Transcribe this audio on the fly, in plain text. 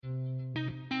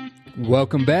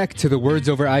Welcome back to the Words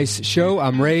Over Ice show.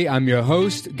 I'm Ray. I'm your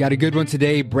host. Got a good one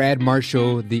today. Brad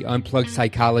Marshall, the Unplugged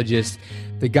Psychologist.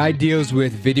 The guy deals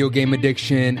with video game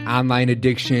addiction, online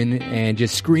addiction, and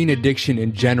just screen addiction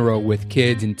in general with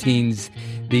kids and teens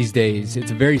these days.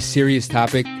 It's a very serious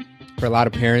topic for a lot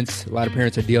of parents. A lot of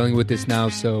parents are dealing with this now,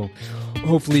 so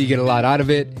hopefully you get a lot out of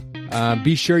it.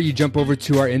 Be sure you jump over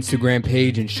to our Instagram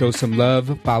page and show some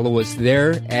love. Follow us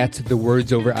there at the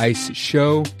Words Over Ice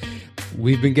show.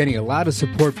 We've been getting a lot of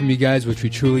support from you guys, which we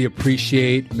truly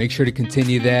appreciate. Make sure to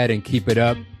continue that and keep it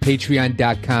up.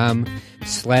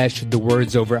 Patreon.com/The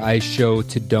Words Over Ice show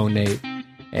to donate.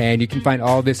 And you can find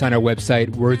all this on our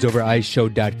website,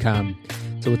 wordsovericeshow.com.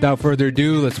 So without further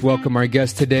ado, let's welcome our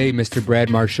guest today, Mr. Brad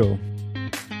Marshall.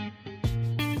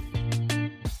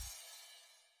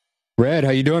 Brad,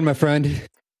 how you doing, my friend?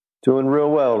 Doing real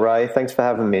well, Ray. Thanks for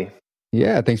having me.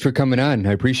 Yeah, thanks for coming on.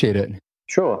 I appreciate it.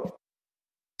 Sure.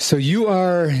 So you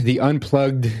are the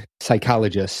Unplugged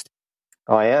Psychologist.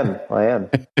 I am.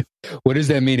 What does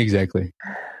that mean exactly?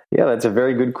 Yeah, that's a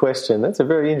very good question. That's a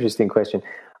very interesting question.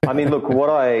 I mean, look,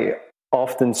 what I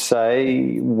often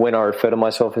say when I refer to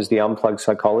myself as the Unplugged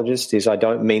Psychologist is I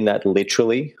don't mean that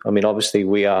literally. I mean, obviously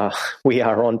we are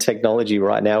on technology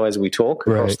right now as we talk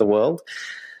across the world.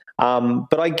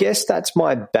 But I guess that's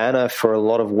my banner for a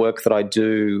lot of work that I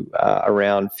do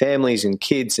around families and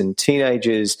kids and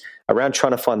teenagers, around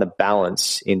trying to find the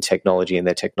balance in technology and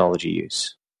their technology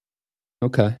use.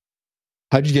 Okay.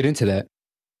 How'd you get into that?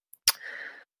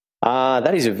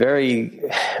 That is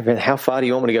how far do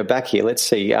you want me to go back here? Let's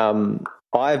see.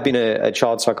 I've been a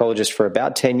child psychologist for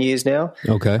about 10 years now.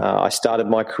 Okay. I started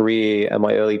my career and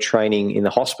my early training in the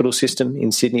hospital system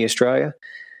in Sydney, Australia.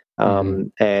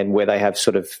 And where they have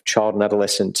sort of child and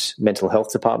adolescent mental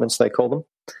health departments, they call them.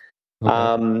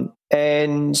 Okay.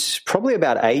 And probably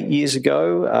about 8 years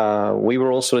ago, we were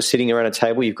all sort of sitting around a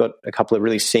table. You've got a couple of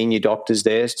really senior doctors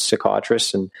there,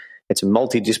 psychiatrists, and it's a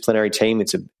multidisciplinary team.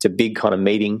 It's a big kind of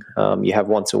meeting you have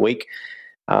once a week.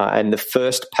 And the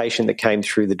first patient that came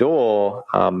through the door,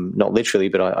 not literally,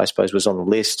 but I suppose was on the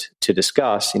list to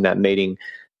discuss in that meeting,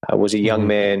 was a young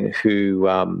man who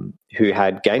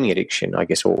had gaming addiction, I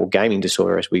guess, or gaming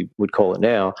disorder, as we would call it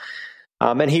now.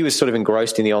 And he was sort of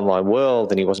engrossed in the online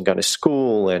world, and he wasn't going to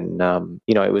school, and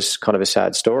it was kind of a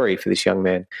sad story for this young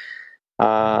man.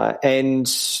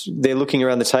 And they're looking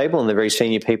around the table, and the very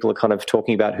senior people are kind of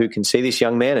talking about who can see this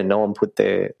young man, and no one put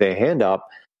their hand up.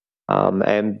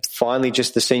 And finally,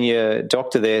 just the senior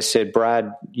doctor there said,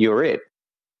 "Brad, you're it."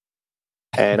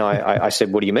 And I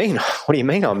said, "What do you mean? What do you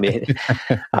mean I'm it?"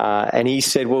 And he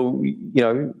said, "Well,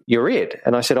 you're it."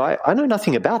 And I said, I know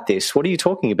nothing about this. What are you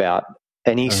talking about?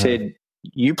 And he said,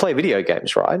 "You play video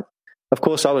games, right?" Of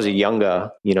course, I was a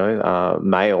younger,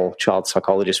 male child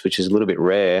psychologist, which is a little bit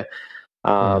rare.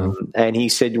 And he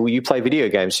said, "Well, you play video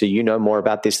games, so you know more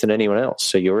about this than anyone else,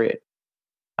 so you're it."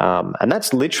 And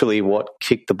that's literally what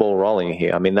kicked the ball rolling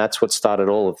here. I mean, that's what started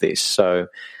all of this. So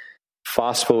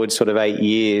fast forward sort of 8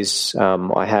 years,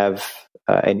 I have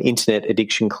an internet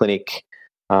addiction clinic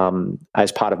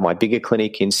as part of my bigger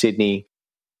clinic in Sydney.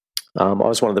 I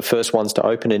was one of the first ones to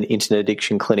open an internet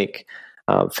addiction clinic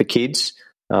for kids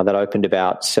that opened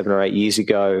about 7 or 8 years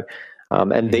ago.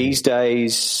 And these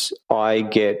days I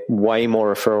get way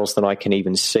more referrals than I can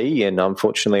even see. And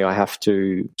unfortunately, I have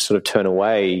to sort of turn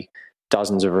away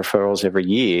dozens of referrals every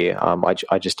year. I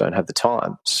just don't have the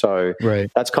time. So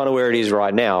that's kind of where it is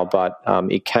right now. But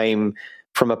it came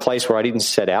from a place where I didn't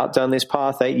set out down this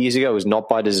path 8 years ago. It was not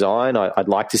by design. I'd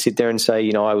like to sit there and say,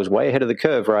 I was way ahead of the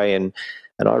curve, Ray, and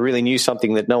I really knew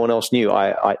something that no one else knew.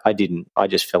 I didn't. I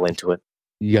just fell into it.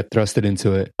 You got thrusted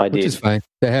into it. I did. Which is fine.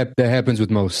 That happens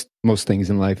with most things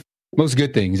in life. Most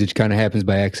good things. It kind of happens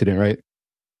by accident, right?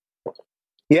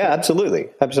 Yeah, absolutely.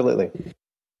 Absolutely.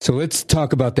 So let's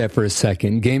talk about that for a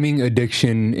second. Gaming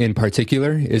addiction in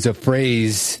particular is a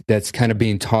phrase that's kind of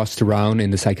being tossed around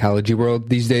in the psychology world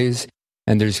these days.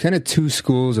 And there's kind of two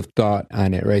schools of thought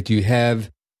on it, right? You have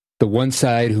the one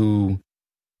side who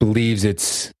believes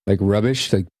it's like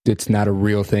rubbish, like it's not a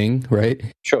real thing, right?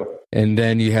 Sure. And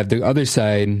then you have the other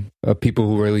side of people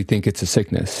who really think it's a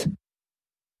sickness.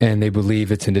 And they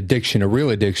believe it's an addiction, a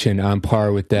real addiction on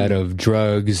par with that of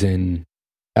drugs and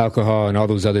alcohol and all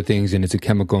those other things, and it's a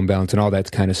chemical imbalance and all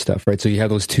that kind of stuff, right? So you have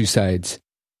those two sides.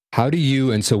 How do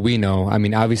you, and so we know, I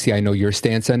mean, obviously I know your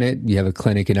stance on it. You have a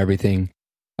clinic and everything.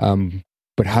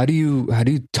 But how do you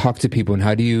talk to people, and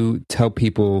how do you tell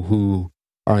people who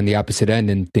are on the opposite end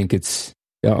and think it's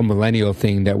a millennial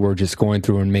thing that we're just going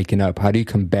through and making up? How do you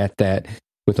combat that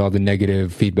with all the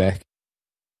negative feedback?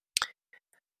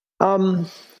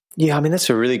 Yeah, I mean, that's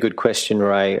a really good question,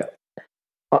 Ray.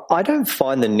 I don't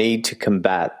find the need to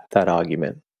combat that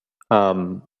argument.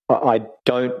 I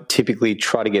don't typically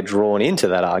try to get drawn into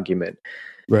that argument.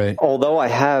 Right. Although I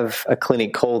have a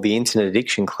clinic called the Internet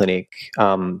Addiction Clinic,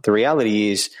 the reality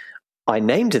is I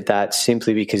named it that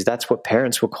simply because that's what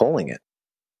parents were calling it.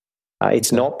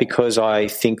 It's not because I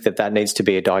think that needs to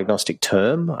be a diagnostic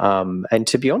term. And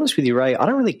to be honest with you, Ray, I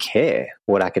don't really care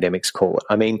what academics call it.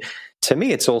 I mean, to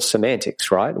me, it's all semantics,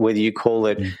 right? Whether you call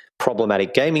it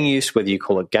problematic gaming use, whether you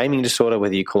call it gaming disorder,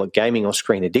 whether you call it gaming or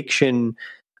screen addiction.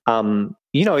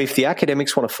 If the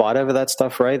academics want to fight over that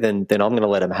stuff, Ray, then I'm going to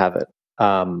let them have it.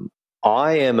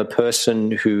 I am a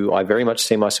person who I very much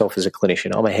see myself as a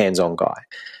clinician. I'm a hands-on guy.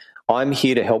 I'm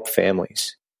here to help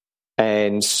families.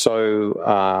 And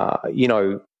so,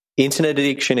 internet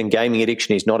addiction and gaming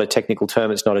addiction is not a technical term.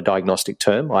 It's not a diagnostic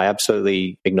term. I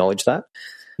absolutely acknowledge that.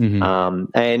 Mm-hmm.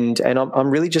 And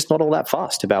I'm really just not all that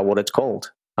fussed about what it's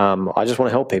called. I just want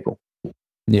to help people.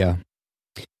 Yeah.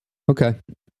 Okay.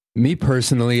 Me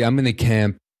personally, I'm in the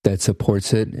camp that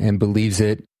supports it and believes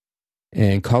it.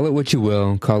 And call it what you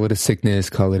will. Call it a sickness.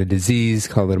 Call it a disease.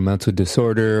 Call it a mental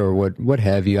disorder or what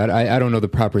have you. I don't know the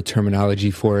proper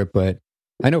terminology for it, but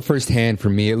I know firsthand, for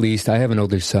me at least, I have an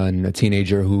older son, a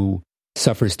teenager who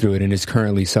suffers through it and is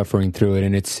currently suffering through it.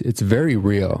 And it's very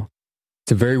real.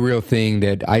 It's a very real thing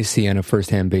that I see on a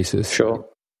firsthand basis. Sure.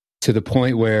 To the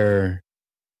point where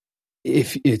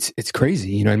if it's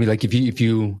crazy, you know what I mean? Like if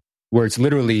you where it's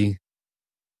literally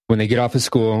when they get off of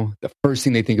school, the first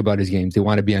thing they think about is games. They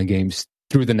want to be on games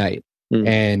through the night. Mm.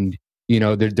 And,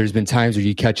 there's been times where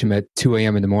you catch them at 2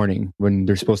 a.m. in the morning when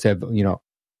they're supposed to have,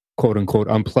 quote unquote,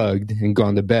 unplugged and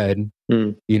gone to bed.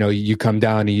 Mm. You come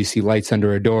down and you see lights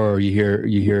under a door, or you hear,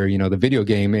 the video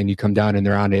game, and you come down and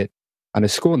they're on it on a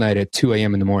school night at 2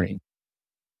 a.m. in the morning,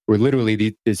 where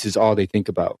literally this is all they think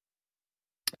about.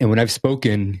 And when I've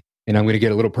spoken, and I'm going to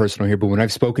get a little personal here, but when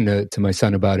I've spoken to my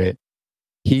son about it,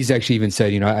 he's actually even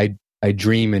said, I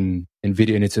dream in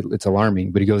video, and it's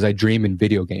alarming, but he goes, I dream in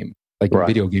video game, like in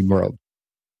video game world.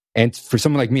 And for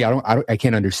someone like me, I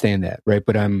can't understand that. Right.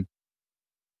 And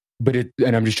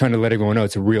I'm just trying to let everyone know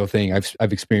it's a real thing.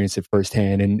 I've experienced it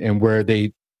firsthand, and where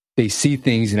they see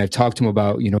things, and I've talked to him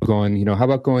about, going, how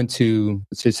about going to,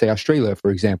 let's just say Australia, for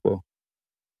example,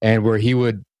 and where he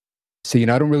would say,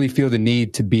 I don't really feel the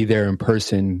need to be there in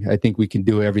person. I think we can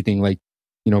do everything like,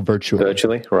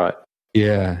 virtually. Right.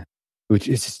 Yeah. Which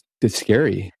it's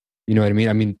scary. You know what I mean?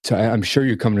 I mean, I'm sure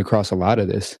you're coming across a lot of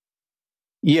this.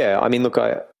 Yeah. I mean, look,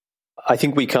 I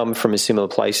think we come from a similar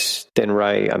place then,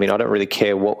 Ray. I mean, I don't really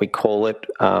care what we call it,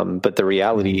 but the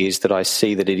reality is that I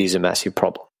see that it is a massive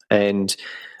problem. And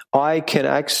I can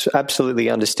absolutely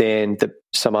understand that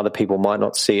some other people might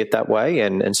not see it that way,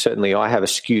 and certainly I have a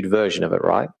skewed version of it,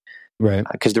 right? Right.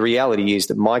 Because the reality is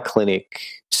that my clinic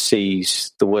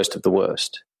sees the worst of the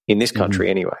worst in this country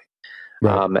anyway.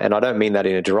 Right. And I don't mean that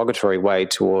in a derogatory way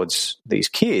towards these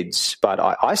kids, but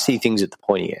I see things at the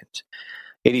pointy end.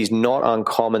 It is not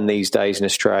uncommon these days in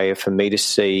Australia for me to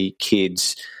see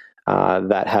kids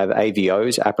that have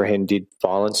AVOs, apprehended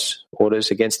violence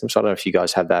orders against them. So I don't know if you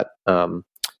guys have that.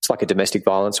 It's like a domestic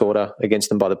violence order against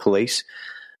them by the police.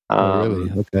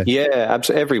 Really? Okay. Yeah,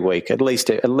 absolutely. Every week, at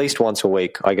least once a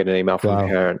week, I get an email from a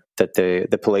parent that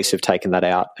the police have taken that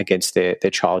out against their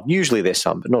child. Usually their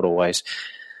son, but not always.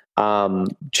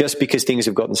 Just because things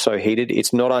have gotten so heated,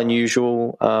 it's not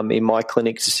unusual in my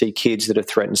clinic to see kids that have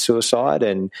threatened suicide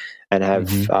and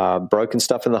have broken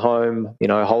stuff in the home,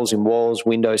 holes in walls,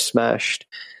 windows smashed,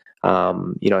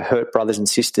 hurt brothers and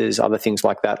sisters, other things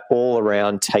like that, all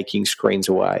around taking screens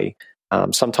away.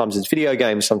 Sometimes it's video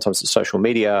games, sometimes it's social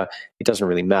media. It doesn't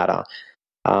really matter.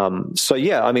 So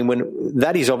yeah, I mean, when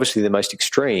that is obviously the most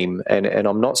extreme, and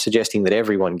I'm not suggesting that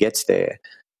everyone gets there,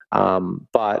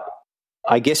 but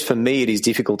I guess for me, it is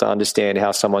difficult to understand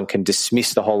how someone can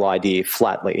dismiss the whole idea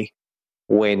flatly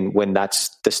when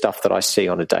that's the stuff that I see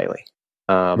on a daily.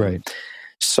 Right.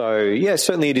 So, yeah,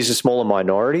 certainly it is a smaller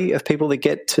minority of people that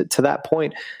get to that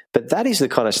point, but that is the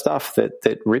kind of stuff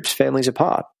that rips families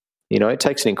apart. It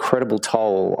takes an incredible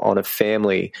toll on a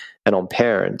family and on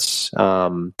parents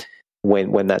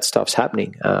when that stuff's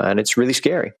happening, and it's really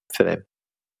scary for them.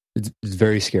 It's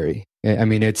very scary. I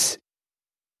mean, it's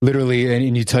literally,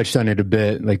 and you touched on it a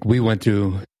bit, like we went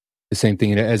through the same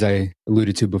thing as I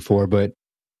alluded to before, but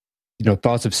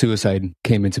thoughts of suicide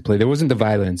came into play. There wasn't the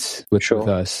violence with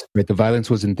us, right? The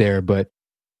violence wasn't there, but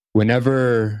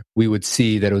whenever we would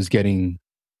see that it was getting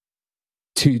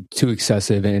too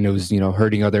excessive and it was,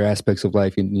 hurting other aspects of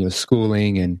life, and,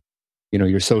 schooling and,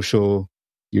 your social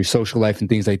life and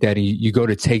things like that. And you go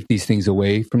to take these things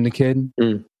away from the kid,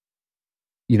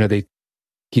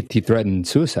 he threatened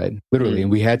suicide, literally, and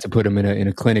we had to put him in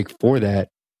a clinic for that.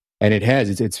 And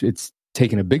it's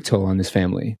taken a big toll on this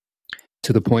family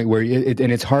to the point where and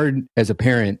it's hard as a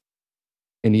parent.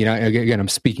 And again, I'm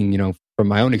speaking from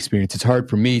my own experience. It's hard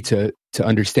for me to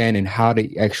understand and how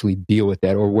to actually deal with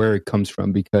that or where it comes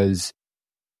from, because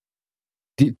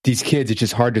these kids, it's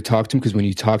just hard to talk to them, because when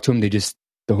you talk to them,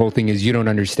 the whole thing is you don't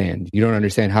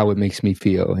understand how it makes me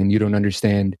feel, and you don't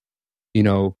understand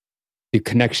the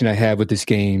connection I have with this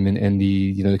game and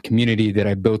the community that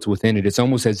I built within it. It's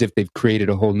almost as if they've created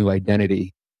a whole new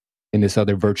identity in this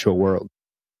other virtual world.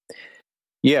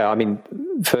 Yeah, I mean,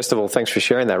 first of all, thanks for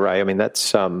sharing that, Ray. I mean,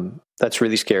 that's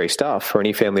really scary stuff for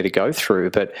any family to go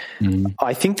through. But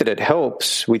I think that it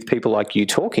helps with people like you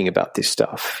talking about this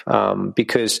stuff,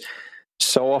 because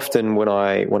so often when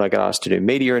I get asked to do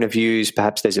media interviews,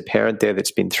 perhaps there's a parent there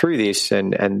that's been through this,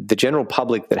 and the general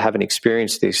public that haven't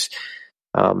experienced this.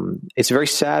 It's a very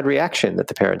sad reaction that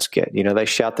the parents get. They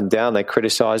shout them down, they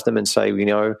criticize them and say,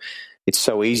 it's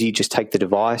so easy, just take the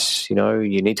device, you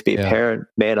need to be a parent,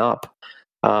 man up.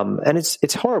 And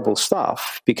it's horrible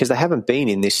stuff, because they haven't been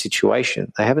in this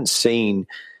situation. They haven't seen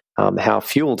how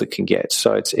fueled it can get.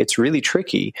 So it's really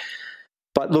tricky.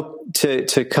 But look,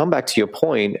 to come back to your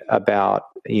point about,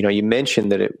 you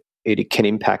mentioned that it can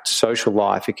impact social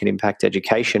life, it can impact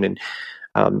education, and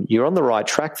you're on the right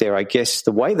track there. I guess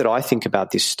the way that I think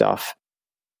about this stuff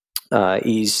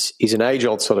is an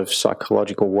age-old sort of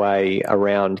psychological way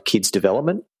around kids'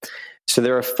 development. So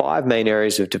there are 5 main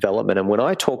areas of development, and when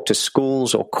I talk to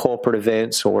schools or corporate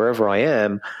events or wherever I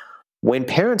am, when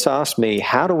parents ask me,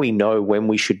 how do we know when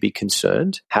we should be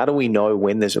concerned? How do we know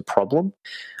when there's a problem?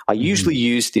 I usually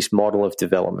use this model of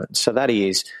development. So that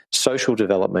is social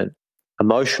development,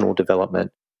 emotional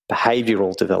development,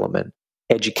 behavioral development,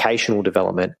 educational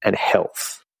development, and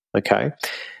health. Okay.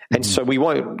 And so we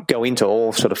won't go into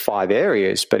all sort of 5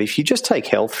 areas, but if you just take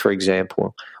health, for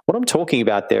example, what I'm talking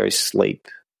about there is sleep.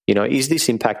 Is this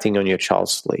impacting on your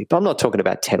child's sleep? I'm not talking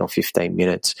about 10 or 15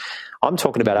 minutes. I'm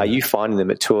talking about, are you finding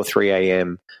them at 2 or 3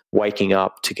 a.m. waking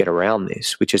up to get around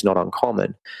this, which is not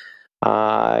uncommon?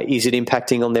 Is it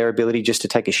impacting on their ability just to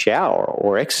take a shower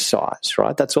or exercise,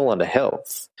 right? That's all under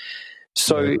health.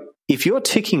 So if you're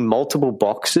ticking multiple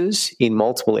boxes in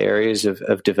multiple areas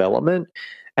of development,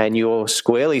 and you're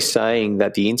squarely saying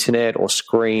that the internet or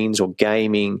screens or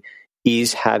gaming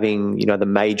is having, the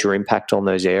major impact on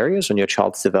those areas, on your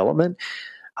child's development,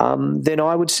 then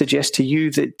I would suggest to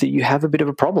you that you have a bit of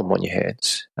a problem on your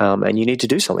hands, and you need to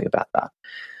do something about that.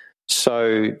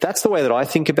 So that's the way that I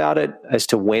think about it as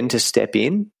to when to step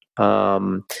in.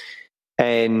 And,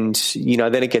 then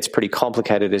it gets pretty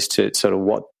complicated as to sort of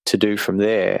what to do from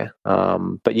there.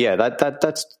 But yeah,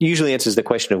 that's usually answers the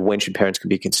question of when should parents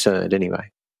be concerned anyway.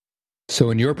 So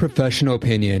in your professional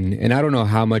opinion, and I don't know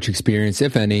how much experience,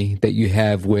 if any, that you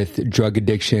have with drug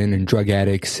addiction and drug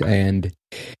addicts and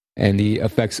the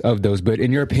effects of those, but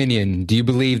in your opinion, do you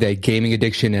believe that gaming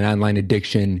addiction and online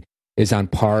addiction is on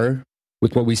par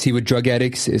with what we see with drug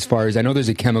addicts, as far as, I know there's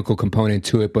a chemical component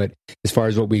to it, but as far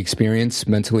as what we experience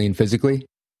mentally and physically?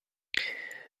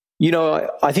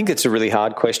 I think it's a really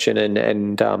hard question,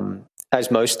 and as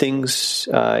most things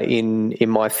in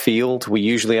my field, we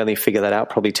usually only figure that out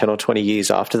probably 10 or 20 years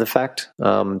after the fact.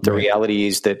 The reality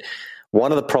is that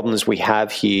one of the problems we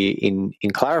have here in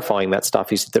clarifying that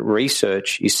stuff is that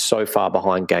research is so far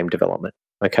behind game development.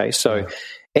 Okay, so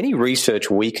any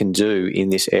research we can do in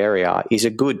this area is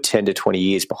a good 10 to 20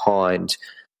 years behind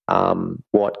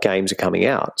what games are coming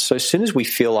out. So as soon as we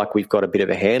feel like we've got a bit of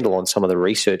a handle on some of the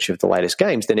research of the latest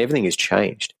games, then everything has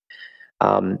changed.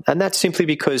 And that's simply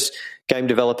because game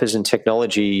developers and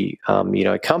technology,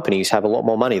 companies have a lot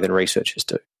more money than researchers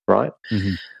do, right?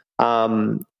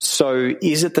 So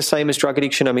is it the same as drug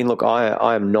addiction? I mean, look,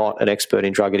 I am not an expert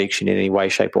in drug addiction in any way,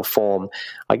 shape, or form.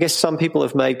 I guess some people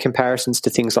have made comparisons to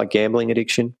things like gambling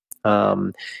addiction,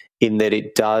 in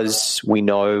that we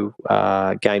know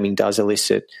gaming does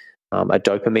elicit a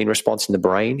dopamine response in the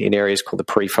brain in areas called the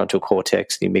prefrontal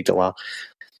cortex, the amygdala.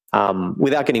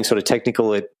 Without getting sort of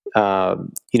technical, the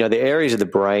areas of the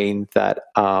brain that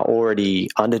are already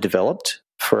underdeveloped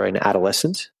for an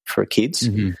adolescent, for kids.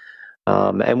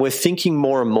 And we're thinking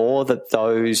more and more that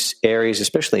those areas,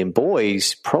 especially in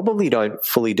boys, probably don't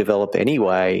fully develop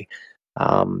anyway.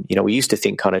 We used to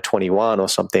think kind of 21 or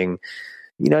something.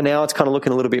 Now it's kind of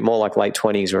looking a little bit more like late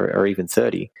 20s or even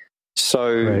 30.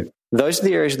 So those are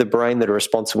the areas of the brain that are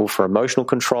responsible for emotional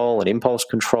control and impulse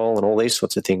control and all these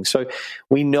sorts of things. So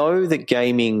we know that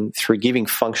gaming, through giving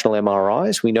functional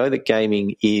MRIs, we know that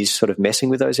gaming is sort of messing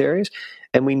with those areas.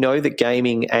 And we know that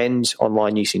gaming and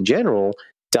online use in general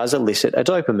does elicit a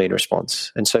dopamine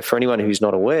response. And so for anyone who's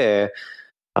not aware,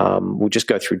 We'll just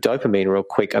go through dopamine real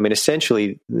quick. I mean,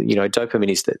 essentially, dopamine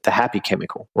is the happy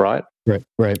chemical, right?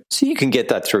 Right. So you can get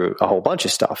that through a whole bunch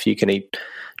of stuff. You can eat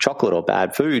chocolate or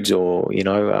bad foods or,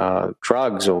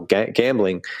 drugs or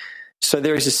gambling. So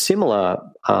there is a similar,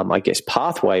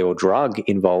 pathway or drug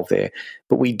involved there.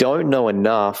 But we don't know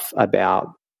enough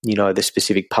about, the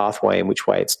specific pathway and which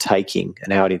way it's taking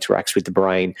and how it interacts with the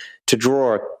brain to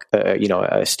draw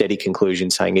a steady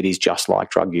conclusion saying it is just like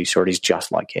drug use or it is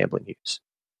just like gambling use.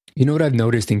 You know what I've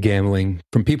noticed in gambling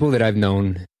from people that I've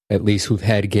known, at least who've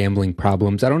had gambling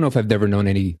problems. I don't know if I've ever known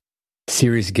any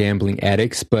serious gambling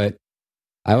addicts, but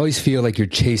I always feel like you're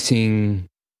chasing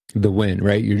the win,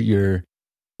 right?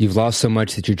 You've lost so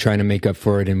much that you're trying to make up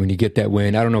for it. And when you get that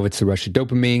win, I don't know if it's the rush of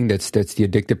dopamine, that's the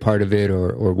addictive part of it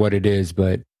or what it is,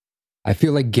 but I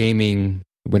feel like gaming,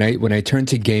 when I turn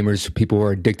to gamers, people who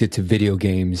are addicted to video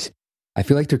games, I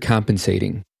feel like they're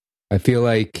compensating. I feel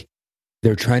like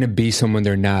they're trying to be someone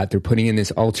they're not. They're putting in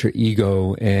this alter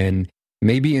ego, and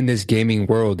maybe in this gaming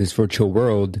world, this virtual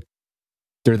world,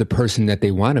 they're the person that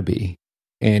they want to be.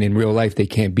 And in real life, they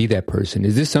can't be that person.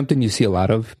 Is this something you see a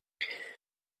lot of?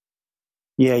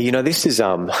 Yeah, this is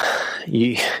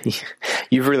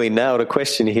you've really nailed a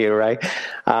question here, Ray.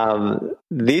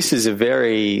 This is a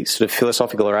very sort of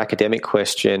philosophical or academic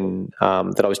question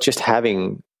that I was just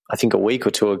having, I think, a week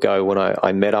or two ago when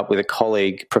I met up with a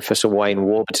colleague, Professor Wayne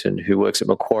Warburton, who works at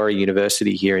Macquarie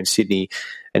University here in Sydney,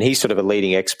 and he's sort of a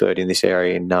leading expert in this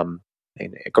area in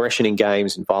aggression in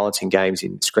games and violence in games,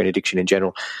 in screen addiction in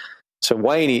general. So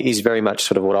Wayne is very much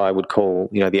sort of what I would call,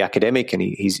 the academic, and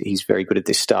he's very good at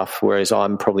this stuff, whereas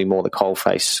I'm probably more the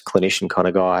coalface clinician kind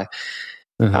of guy.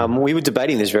 Mm-hmm. We were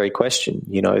debating this very question,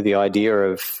 the idea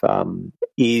of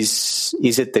is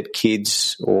it that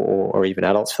kids or even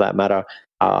adults for that matter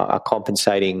are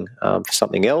compensating for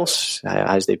something else?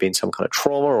 Has there been some kind of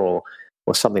trauma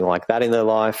or something like that in their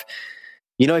life?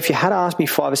 If you had asked me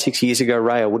 5 or 6 years ago,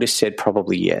 Ray, I would have said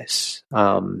probably yes.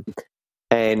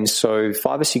 And so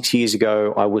 5 or 6 years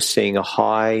ago, I was seeing a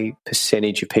high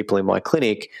percentage of people in my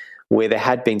clinic where there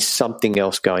had been something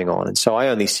else going on. And so I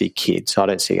only see kids, I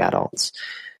don't see adults.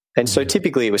 And so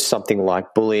typically it was something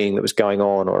like bullying that was going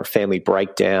on or a family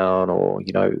breakdown or,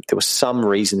 there was some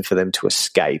reason for them to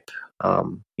escape,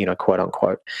 quote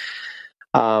unquote.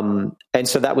 And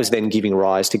so that was then giving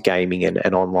rise to gaming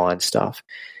and online stuff.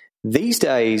 These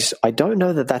days, I don't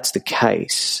know that that's the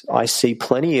case. I see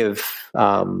plenty of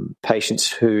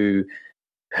patients who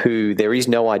there is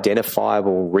no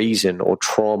identifiable reason or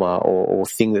trauma or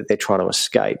thing that they're trying to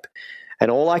escape. And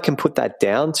all I can put that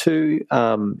down to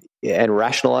and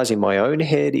rationalize in my own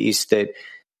head is that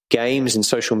games and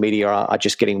social media are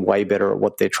just getting way better at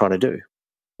what they're trying to do,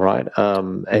 right?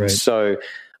 And so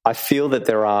I feel that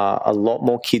there are a lot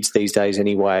more kids these days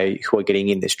anyway who are getting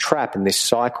in this trap and this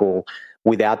cycle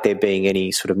without there being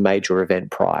any sort of major event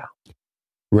prior.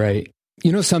 Right.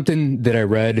 Something that I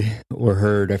read or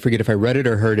heard, I forget if I read it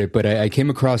or heard it, but I came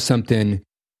across something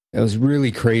that was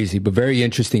really crazy, but very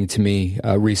interesting to me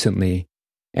recently.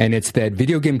 And it's that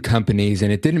video game companies,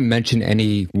 and it didn't mention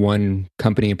any one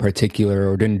company in particular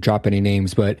or didn't drop any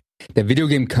names, but that video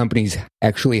game companies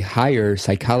actually hire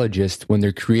psychologists when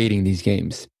they're creating these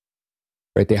games,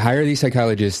 right? They hire these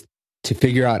psychologists to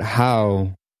figure out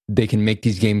how they can make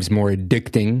these games more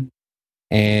addicting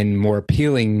and more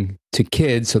appealing to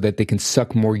kids so that they can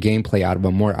suck more gameplay out of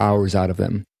them, more hours out of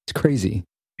them. It's crazy.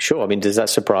 Sure. I mean, does that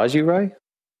surprise you, Ray?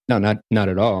 No, not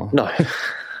at all. No.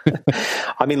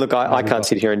 I mean, look, I can't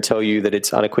sit here and tell you that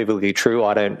it's unequivocally true.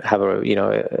 I don't have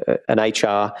an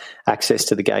HR access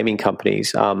to the gaming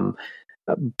companies,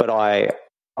 but I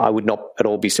would not at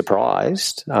all be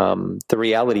surprised. The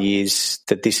reality is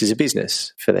that this is a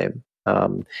business for them.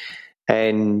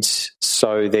 And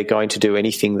so they're going to do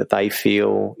anything that they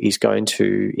feel is going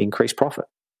to increase profit.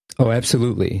 Oh,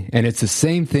 absolutely. And it's the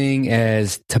same thing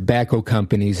as tobacco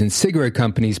companies and cigarette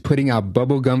companies putting out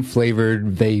bubblegum flavored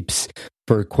vapes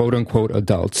for quote unquote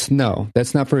adults. No,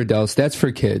 that's not for adults. That's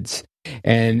for kids.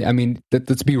 And I mean,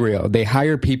 let's be real. They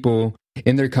hire people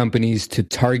in their companies to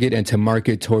target and to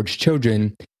market towards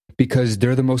children because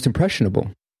they're the most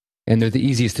impressionable and they're the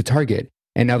easiest to target.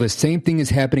 And now the same thing is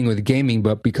happening with gaming,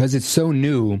 but because it's so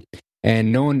new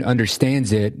and no one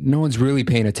understands it, no one's really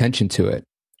paying attention to it.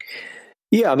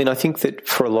 Yeah, I mean, I think that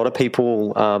for a lot of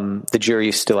people, the jury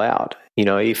is still out.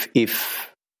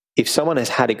 If someone has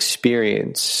had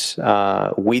experience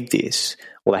with this,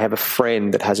 or they have a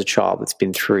friend that has a child that's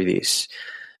been through this,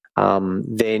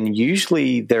 then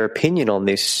usually their opinion on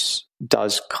this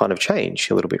does kind of change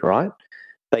a little bit, right?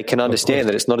 They can understand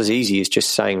that it's not as easy as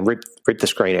just saying, rip the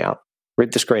screen out.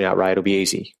 Rip the screen out, Ray, it'll be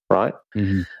easy, right?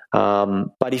 Mm-hmm.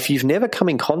 But if you've never come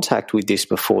in contact with this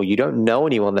before, you don't know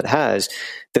anyone that has,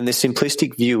 then the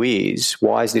simplistic view is,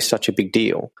 why is this such a big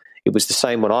deal? It was the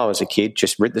same when I was a kid,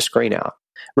 just rip the screen out.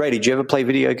 Ray, did you ever play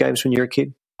video games when you were a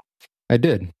kid? I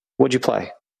did. What'd you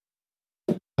play?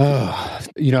 I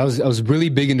was really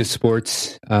big into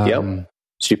sports. Yep.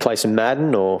 Did you play some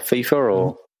Madden or FIFA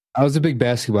or? I was a big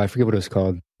basketball. I forget what it was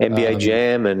called. NBA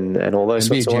Jam and all those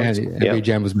sorts of ones? NBA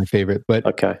Jam was my favorite. But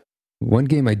okay. One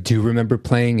game I do remember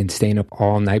playing and staying up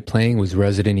all night playing was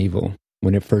Resident Evil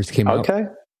when it first came out. Okay.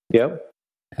 Yep.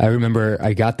 I remember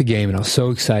I got the game and I was so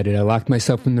excited. I locked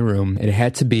myself in the room. It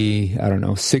had to be,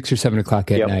 6 or 7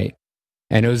 o'clock at night.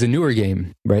 And it was a newer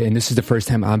game, right? And this is the first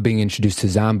time I'm being introduced to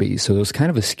zombies. So it was kind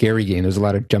of a scary game. There was a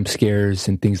lot of jump scares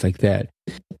and things like that.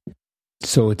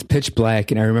 So it's pitch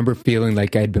black. And I remember feeling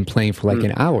like I'd been playing for like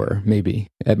an hour, maybe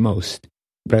at most.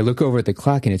 But I look over at the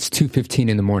clock and it's 2:15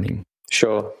 in the morning.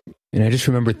 Sure. And I just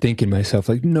remember thinking to myself,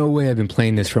 like, no way I've been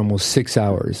playing this for almost 6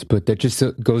 hours. But that just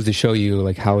goes to show you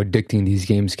like how addicting these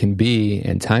games can be,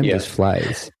 and time just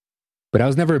flies. But I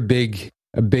was never a big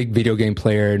video game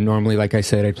player. Normally, like I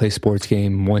said, I'd play sports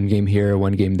game, one game here,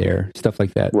 one game there, stuff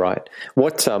like that. Right.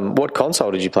 What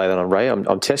console did you play that on, Ray?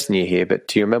 I'm testing you here, but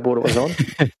do you remember what it was on?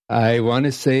 I want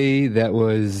to say that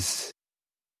was,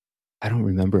 I don't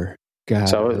remember. God,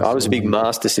 so I was a big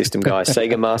Master System guy,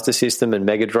 Sega Master System and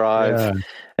Mega Drive,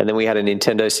 and then we had a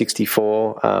Nintendo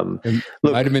 64. It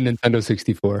might have been Nintendo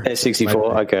 64.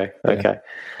 64, okay.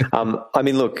 I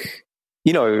mean, look,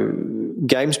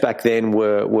 games back then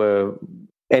were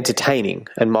entertaining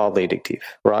and mildly addictive,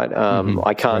 right?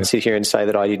 I can't sit here and say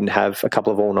that I didn't have a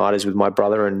couple of all-nighters with my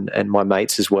brother and my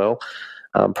mates as well,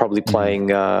 probably playing,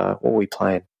 what were we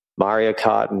playing? Mario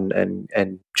Kart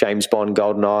and James Bond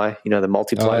GoldenEye, the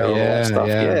multiplayer and all that stuff.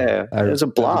 Yeah, it was a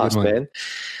blast, man.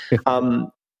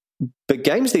 But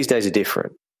games these days are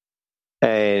different,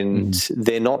 and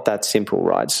they're not that simple,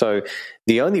 right? So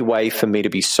the only way for me to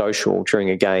be social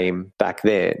during a game back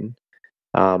then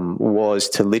was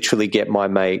to literally get my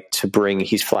mate to bring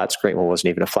his flat screen, well, it wasn't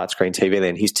even a flat screen TV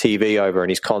then, his TV over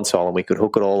and his console, and we could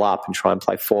hook it all up and try and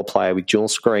play 4-player with dual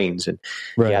screens. And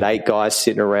he had 8 guys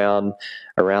sitting around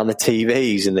the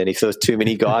TVs, and then if there was too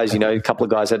many guys, a couple of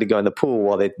guys had to go in the pool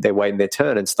while they're waiting their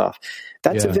turn and stuff.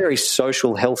 That's a very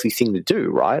social, healthy thing to do,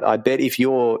 right? I bet if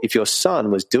your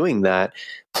son was doing that,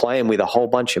 playing with a whole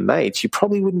bunch of mates, you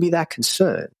probably wouldn't be that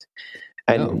concerned.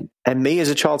 And me as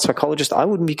a child psychologist, I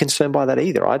wouldn't be concerned by that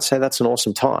either. I'd say that's an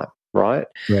awesome time, right?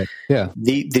 Right. Yeah.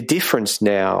 The difference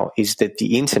now is that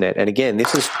the internet, and again,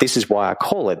 this is why I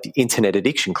call it the Internet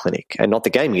Addiction Clinic and not the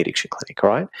Gaming Addiction Clinic,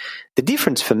 right? The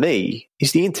difference for me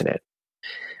is the internet.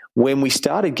 When we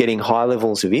started getting high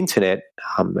levels of internet,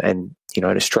 and in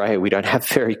Australia we don't have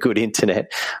very good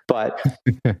internet, but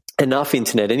enough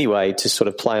internet anyway to sort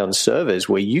of play on servers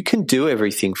where you can do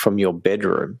everything from your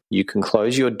bedroom. You can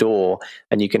close your door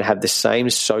and you can have the same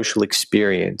social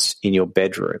experience in your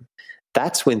bedroom.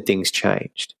 That's when things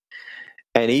changed.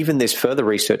 And even there's further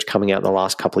research coming out in the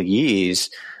last couple of years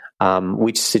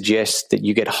which suggests that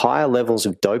you get higher levels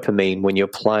of dopamine when you're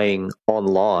playing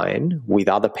online with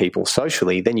other people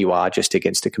socially than you are just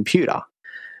against a computer.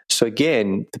 So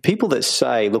again, the people that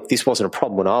say, look, this wasn't a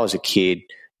problem when I was a kid,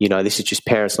 this is just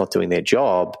parents not doing their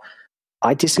job,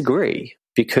 I disagree,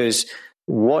 because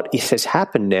what has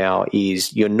happened now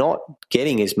is you're not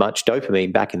getting as much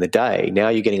dopamine back in the day. Now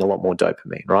you're getting a lot more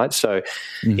dopamine, right? So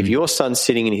if your son's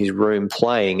sitting in his room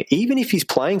playing, even if he's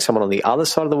playing someone on the other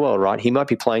side of the world, right, he might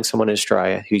be playing someone in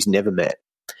Australia who's never met.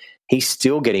 He's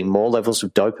still getting more levels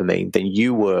of dopamine than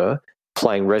you were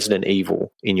playing Resident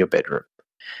Evil in your bedroom.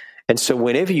 And so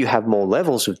whenever you have more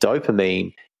levels of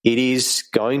dopamine, it is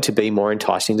going to be more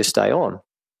enticing to stay on.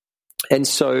 And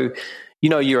so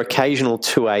your occasional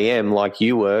 2 a.m., like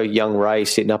you were, young Ray,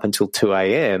 sitting up until 2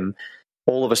 a.m.,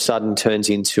 all of a sudden turns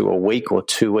into a week or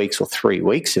 2 weeks or 3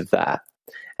 weeks of that.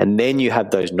 And then you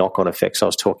have those knock-on effects I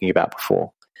was talking about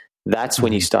before. That's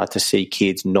when you start to see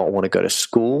kids not want to go to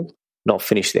school, not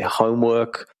finish their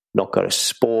homework, not go to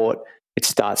sport. It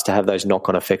starts to have those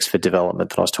knock-on effects for development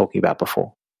that I was talking about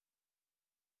before.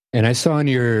 And I saw on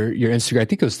your Instagram, I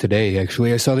think it was today,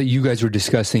 actually, I saw that you guys were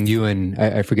discussing, you and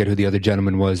I forget who the other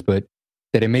gentleman was, but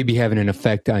that it may be having an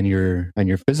effect on your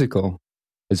physical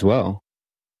as well.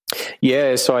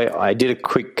 Yeah, so I did a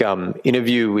quick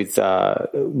interview with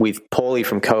Paulie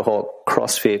from Cohort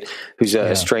CrossFit, who's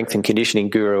a strength and conditioning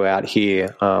guru out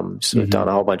here. Sort of done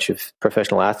a whole bunch of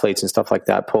professional athletes and stuff like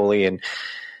that, Paulie. And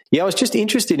I was just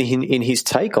interested in his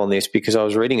take on this, because I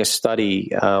was reading a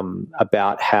study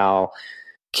about how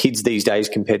kids these days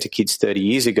compared to kids 30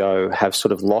 years ago have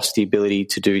sort of lost the ability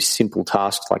to do simple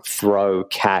tasks like throw,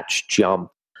 catch,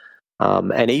 jump,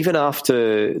 And even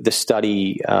after the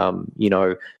study,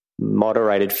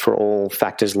 moderated for all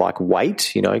factors like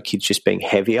weight, kids just being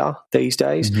heavier these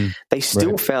days, they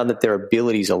still found that their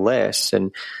abilities are less.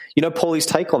 And, Paulie's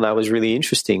take on that was really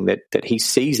interesting, that he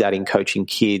sees that in coaching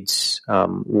kids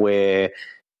where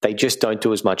they just don't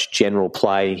do as much general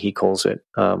play, he calls it,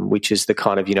 which is the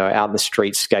kind of, out in the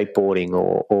street skateboarding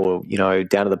or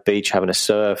down to the beach having a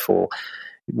surf or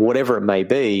whatever it may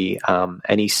be.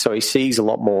 And he sees a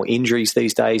lot more injuries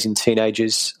these days in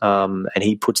teenagers, and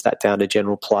he puts that down to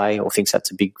general play, or thinks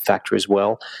that's a big factor as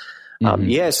well.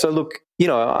 So look,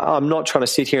 I'm not trying to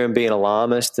sit here and be an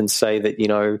alarmist and say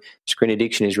that, screen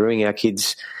addiction is ruining our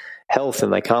kids' health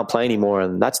and they can't play anymore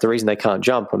and that's the reason they can't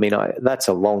jump. I mean, that's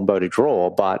a long bow to draw,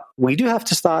 but we do have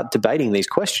to start debating these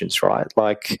questions, right?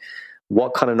 Like,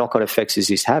 what kind of knock-on effects is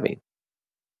this having?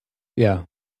 Yeah,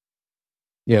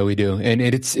 we do. And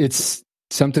it's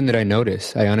something that I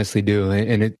notice. I honestly do.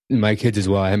 And my kids as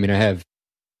well. I mean, I have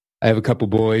a couple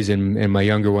boys and my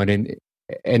younger one,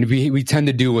 and we tend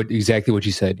to do exactly what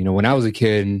you said. When I was a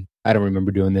kid, I don't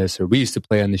remember doing this, or we used to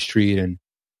play on the street, and,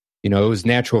 it was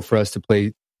natural for us to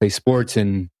play sports,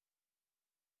 and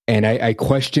I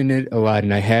question it a lot,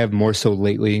 and I have more so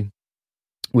lately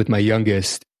with my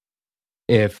youngest.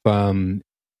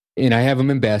 And I have him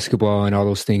in basketball and all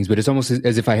those things, but it's almost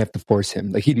as if I have to force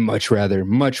him. Like, he'd much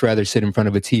rather sit in front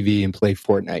of a TV and play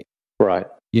Fortnite. Right.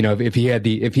 If he had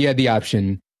the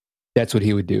option, that's what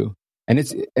he would do. And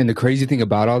the crazy thing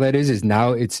about all that is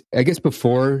now I guess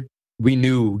before we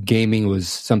knew gaming was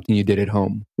something you did at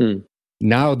home.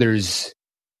 Now there's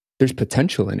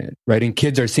potential in it, right? And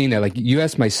kids are seeing that. Like, you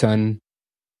ask my son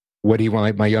what he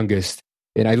wants, my youngest,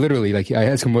 and I literally, I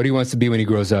ask him what he wants to be when he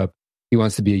grows up. He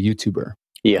wants to be a YouTuber.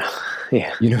 Yeah.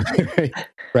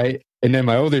 Right? And then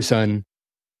my older son,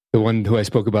 the one who I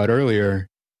spoke about earlier,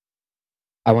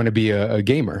 I want to be a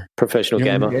gamer. Professional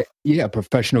gamer. Yeah,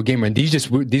 professional gamer. And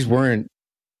these weren't,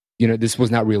 this was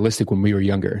not realistic when we were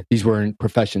younger. These weren't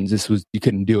professions. You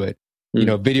couldn't do it.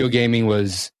 Video gaming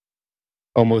was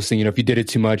almost, if you did it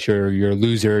too much, or you're a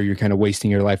loser, you're kind of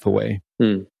wasting your life away.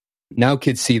 Now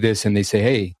kids see this and they say,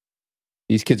 hey,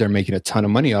 these kids are making a ton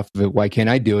of money off of it. Why can't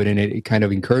I do it? And it kind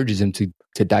of encourages them to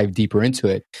dive deeper into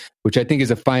it, which I think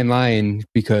is a fine line,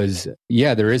 because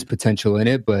there is potential in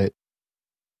it, but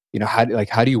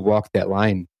how do you walk that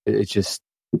line? It's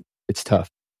tough.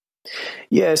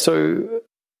 Yeah. So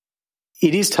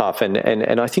it is tough. And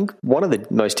I think one of the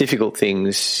most difficult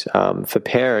things for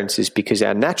parents is because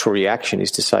our natural reaction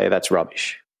is to say that's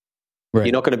rubbish. Right.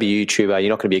 You're not going to be a YouTuber. You're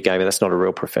not going to be a gamer. That's not a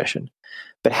real profession.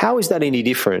 But how is that any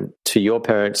different to your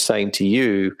parents saying to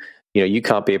you, you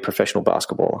can't be a professional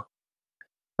basketballer?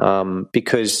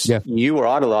 Because you were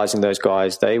idolizing those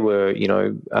guys. They were,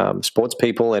 sports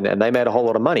people, and they made a whole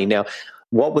lot of money. Now,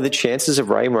 what were the chances of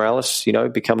Ray Morales,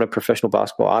 becoming a professional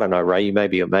basketballer? I don't know, Ray, you may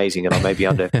be amazing, and I may be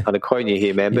underquoting you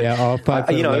here, man. But, all 5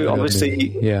 foot 11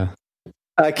 obviously, yeah.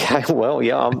 Okay, well,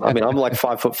 yeah, I'm like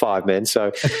 5'5", man,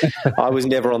 so I was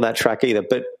never on that track either.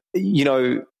 But,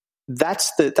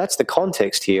 that's the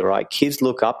context here, right? Kids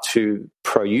look up to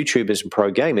pro YouTubers and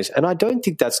pro gamers, and I don't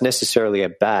think that's necessarily a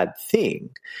bad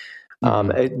thing.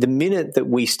 The minute that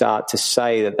we start to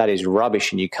say that is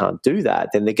rubbish and you can't do that,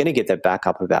 then they're going to get their back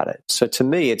up about it. So to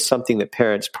me, it's something that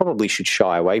parents probably should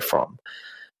shy away from.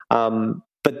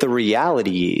 But the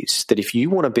reality is that if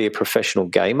you want to be a professional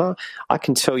gamer, I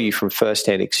can tell you from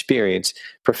firsthand experience,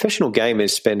 professional gamers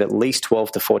spend at least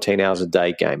 12 to 14 hours a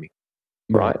day gaming.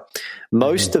 Right.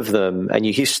 Most of them, and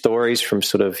you hear stories from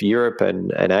sort of Europe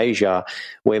and Asia,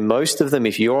 where most of them,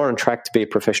 if you're on track to be a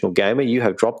professional gamer, you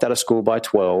have dropped out of school by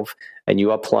 12 and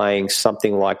you are playing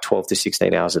something like 12 to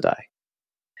 16 hours a day.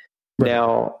 Right.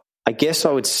 Now, I guess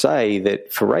I would say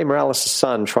that for Ray Morales'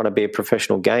 son trying to be a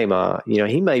professional gamer,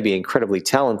 he may be incredibly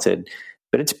talented,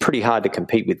 but it's pretty hard to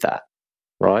compete with that.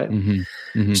 Right.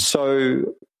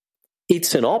 So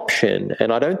it's an option,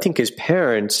 and I don't think as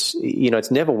parents,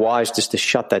 it's never wise just to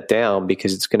shut that down,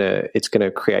 because it's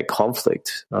gonna create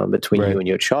conflict between you and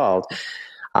your child.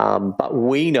 But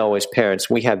we know as parents,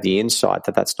 we have the insight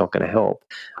that that's not going to help.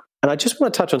 And I just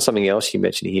want to touch on something else you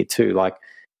mentioned here too, like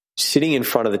sitting in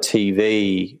front of the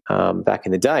TV back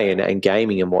in the day and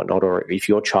gaming and whatnot, or if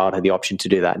your child had the option to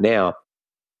do that now.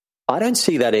 I don't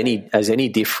see that as any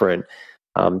different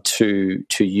to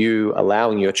you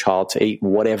allowing your child to eat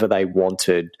whatever they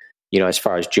wanted, as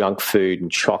far as junk food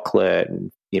and chocolate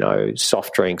and,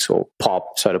 soft drinks or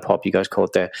soda pop, you guys call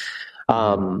it there.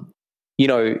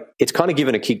 It's kind of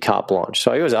given a kid carte blanche.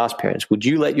 So I always ask parents, would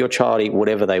you let your child eat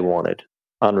whatever they wanted,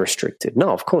 unrestricted? No,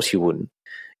 of course you wouldn't.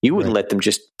 You wouldn't let them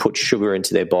just put sugar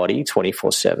into their body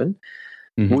 24/7.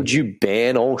 Mm-hmm. Would you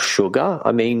ban all sugar?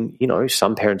 I mean,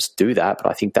 some parents do that, but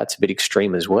I think that's a bit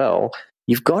extreme as well.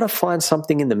 You've got to find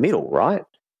something in the middle, right?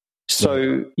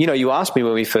 So, you asked me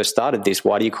when we first started this,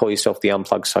 why do you call yourself the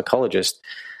Unplugged Psychologist?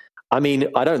 I mean,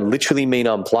 I don't literally mean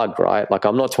unplugged, right? Like,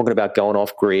 I'm not talking about going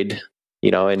off grid,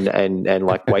 and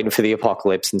like waiting for the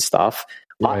apocalypse and stuff.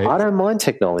 Right. I don't mind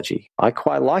technology. I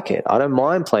quite like it. I don't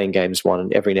mind playing games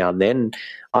every now and then.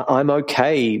 I'm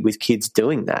okay with kids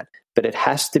doing that, but it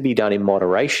has to be done in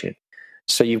moderation.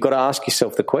 So you've got to ask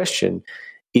yourself the question,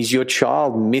 is your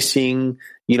child missing,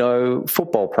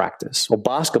 football practice or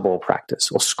basketball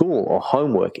practice or school or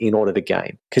homework in order to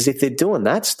game? Because if they're doing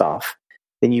that stuff,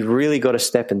 then you've really got to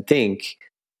step and think,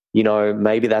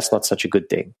 maybe that's not such a good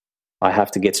thing. I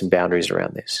have to get some boundaries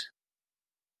around this.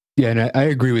 Yeah, and I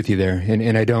agree with you there.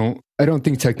 And I don't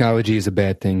think technology is a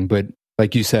bad thing, but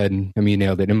like you said, I mean, you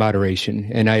nailed it, in moderation.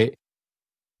 And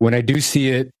when I do see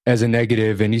it as a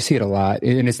negative, and you see it a lot,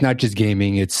 and it's not just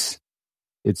gaming, it's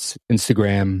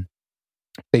Instagram,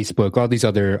 Facebook, all these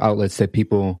other outlets that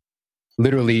people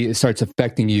literally, it starts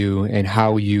affecting you and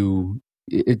how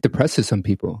it depresses some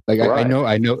people. Like right.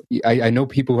 I know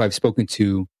people who I've spoken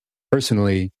to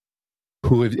personally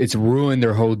who it's ruined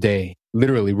their whole day,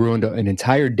 literally ruined an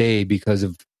entire day because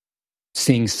of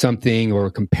seeing something or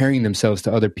comparing themselves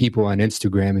to other people on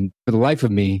Instagram. And for the life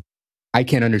of me, I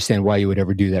can't understand why you would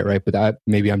ever do that, right? But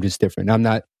maybe I'm just different. I'm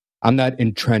not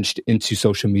entrenched into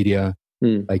social media.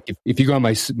 Like if you go on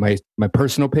my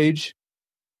personal page,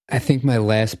 I think my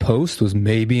last post was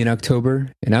maybe in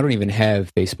October, and I don't even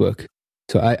have Facebook.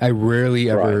 So I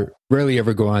rarely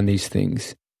ever go on these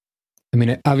things. I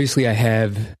mean, obviously I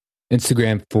have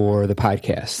Instagram for the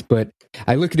podcast, but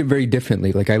I look at it very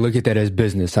differently. Like I look at that as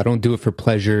business. I don't do it for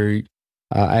pleasure.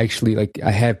 I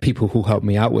have people who help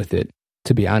me out with it,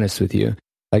 to be honest with you.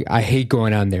 Like I hate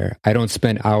going on there. I don't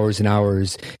spend hours and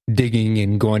hours digging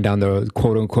and going down the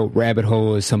quote unquote rabbit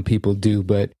hole as some people do.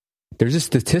 But there's a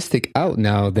statistic out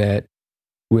now that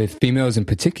with females in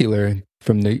particular,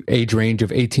 from the age range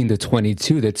of 18 to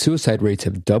 22, that suicide rates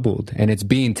have doubled, and it's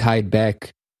being tied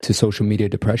back to social media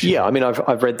depression. Yeah, I mean,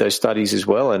 I've read those studies as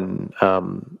well, and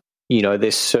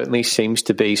there certainly seems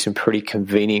to be some pretty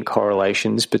convenient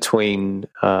correlations between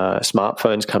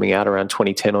smartphones coming out around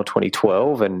 2010 or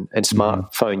 2012 and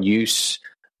smartphone use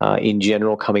in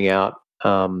general coming out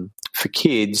for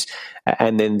kids,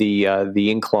 and then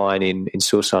the incline in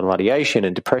suicidal ideation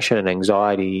and depression and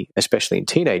anxiety, especially in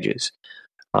teenagers.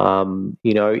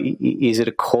 Is it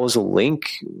a causal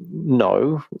link?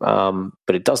 No,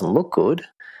 but it doesn't look good.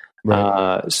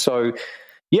 Right.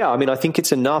 Yeah, I mean, I think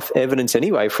it's enough evidence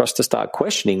anyway for us to start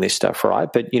questioning this stuff, right?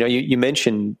 But, you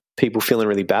mentioned people feeling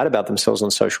really bad about themselves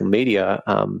on social media.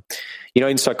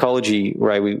 In psychology,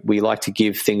 Ray, we like to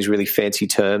give things really fancy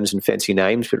terms and fancy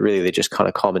names, but really they're just kind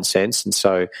of common sense. And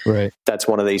so that's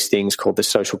one of these things called the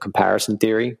social comparison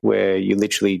theory, where you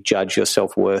literally judge your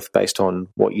self-worth based on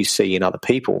what you see in other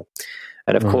people.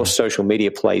 And of course, social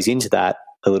media plays into that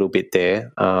a little bit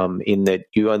there, in that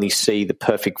you only see the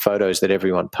perfect photos that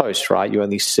everyone posts, right? You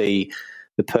only see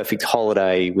the perfect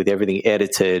holiday with everything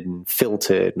edited and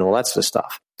filtered and all that sort of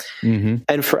stuff. Mm-hmm.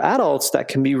 And for adults, that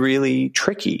can be really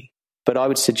tricky. But I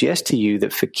would suggest to you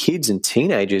that for kids and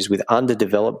teenagers with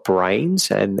underdeveloped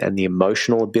brains and the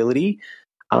emotional ability,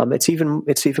 it's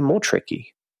even more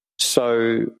tricky.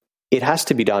 So it has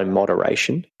to be done in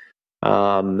moderation.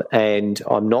 And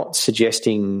I'm not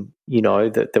suggesting,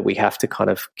 that we have to kind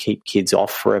of keep kids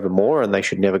off forevermore and they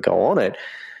should never go on it.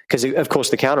 Because, of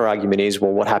course, the counter argument is,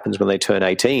 well, what happens when they turn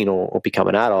 18 or become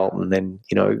an adult? And then,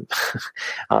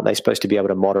 aren't they supposed to be able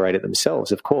to moderate it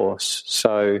themselves? Of course.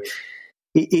 So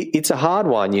it's a hard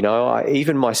one.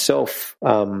 Even myself,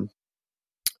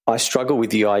 I struggle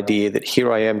with the idea that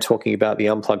here I am talking about the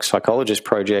Unplugged Psychologist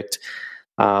project.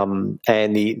 And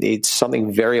it's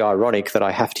something very ironic that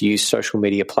I have to use social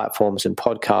media platforms and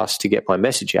podcasts to get my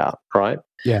message out, right?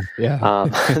 Yeah.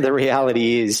 The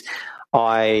reality is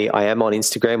I am on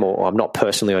Instagram, or I'm not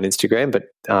personally on Instagram, but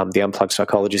the Unplugged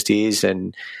Psychologist is,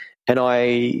 and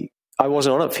I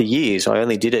wasn't on it for years. I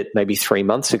only did it maybe 3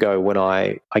 months ago when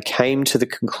I came to the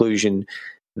conclusion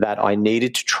that I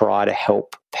needed to try to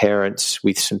help parents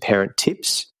with some parent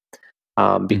tips,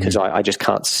 because I just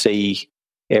can't see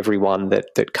everyone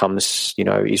that comes,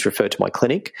 is referred to my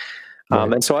clinic.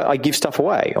 And so I give stuff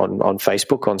away on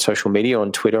Facebook, on social media,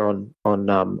 on Twitter, on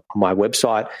my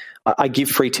website. I give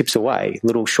free tips away,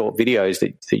 little short videos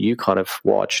that you kind of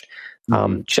watched,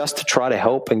 just to try to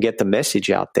help and get the message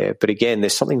out there. But again,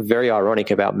 there's something very ironic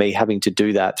about me having to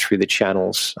do that through the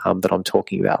channels that I'm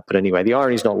talking about. But anyway, the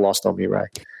irony is not lost on me, Ray.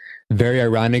 Very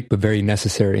ironic, but very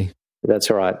necessary. That's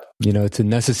right. It's a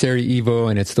necessary evil,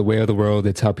 and it's the way of the world.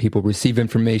 It's how people receive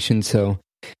information. So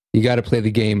you got to play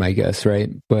the game, I guess, right?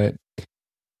 But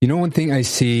one thing I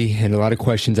see and a lot of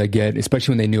questions I get,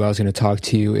 especially when they knew I was going to talk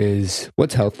to you, is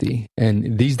what's healthy?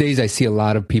 And these days I see a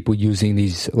lot of people using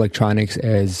these electronics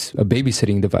as a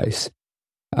babysitting device.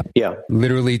 Yeah.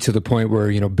 Literally to the point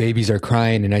where, babies are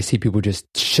crying and I see people just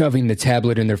shoving the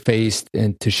tablet in their face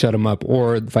and to shut them up,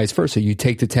 or vice versa. You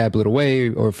take the tablet away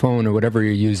or phone or whatever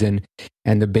you're using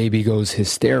and the baby goes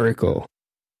hysterical.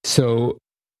 So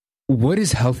what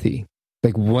is healthy?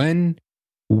 Like when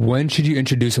should you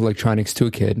introduce electronics to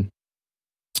a kid?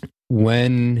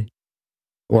 When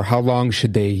or how long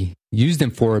should they use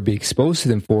them for or be exposed to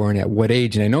them for, and at what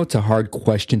age? And I know it's a hard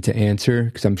question to answer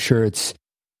because I'm sure it's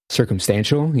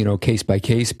circumstantial, case by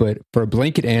case, but for a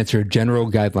blanket answer,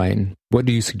 general guideline, what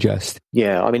do you suggest?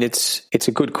 Yeah, I mean, it's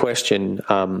a good question.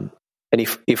 And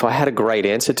if I had a great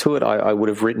answer to it, I would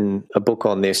have written a book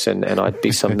on this and I'd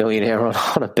be some millionaire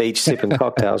on a beach sipping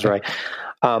cocktails, right?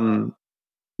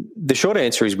 The short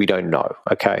answer is we don't know,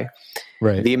 okay?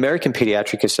 Right. The American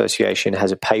Pediatric Association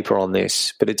has a paper on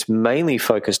this, but it's mainly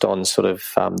focused on sort of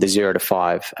the 0 to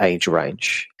 5 age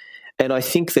range. And I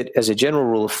think that as a general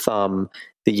rule of thumb,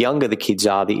 the younger the kids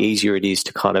are, the easier it is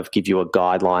to kind of give you a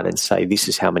guideline and say, this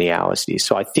is how many hours it is.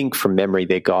 So I think from memory,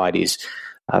 their guide is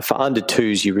for under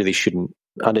 2s,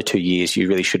 under 2 years, you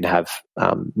really shouldn't have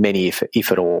many,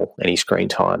 if at all, any screen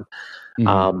time.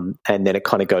 Mm-hmm. And then it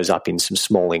kind of goes up in some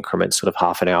small increments, sort of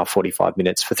half an hour, 45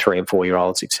 minutes for 3 and 4 year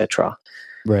olds, etc.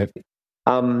 Right.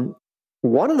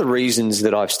 One of the reasons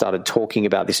that I've started talking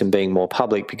about this and being more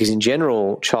public, because in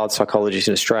general, child psychologists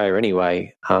in Australia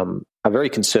anyway, are very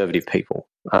conservative people.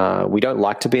 We don't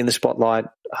like to be in the spotlight.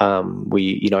 For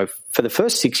the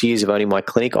first 6 years of owning my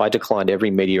clinic, I declined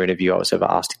every media interview I was ever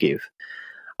asked to give.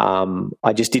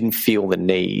 I just didn't feel the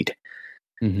need.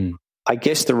 Mm-hmm. I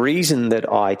guess the reason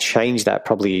that I changed that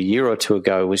probably a year or two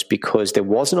ago was because there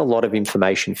wasn't a lot of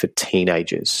information for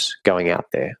teenagers going out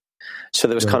there. So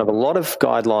there was kind of a lot of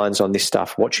guidelines on this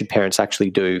stuff. What should parents actually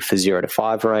do for 0 to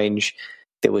 5 range?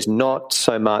 There was not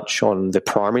so much on the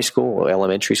primary school or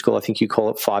elementary school, I think you call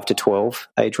it, 5 to 12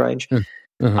 age range.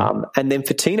 Mm-hmm. And then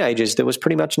for teenagers, there was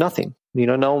pretty much nothing.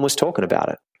 No one was talking about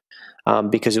it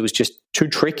because it was just too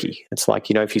tricky. It's like,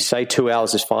 if you say 2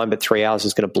 hours is fine, but 3 hours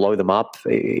is going to blow them up,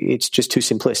 it's just too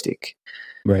simplistic.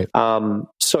 Right.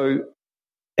 So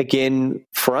again,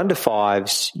 for under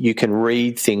 5s, you can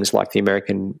read things like the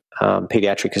American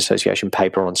Pediatric Association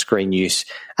paper on screen use,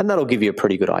 and that'll give you a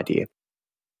pretty good idea.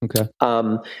 Okay.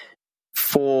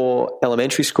 For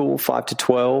elementary school, 5 to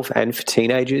 12, and for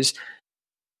teenagers,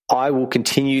 I will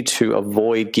continue to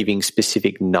avoid giving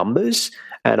specific numbers,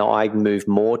 and I move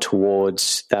more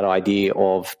towards that idea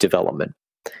of development.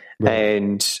 Right.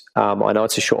 And I know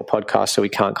it's a short podcast, so we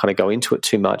can't kind of go into it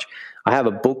too much. I have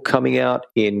a book coming out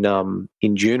in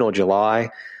June or July,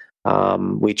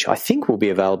 which I think will be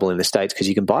available in the States because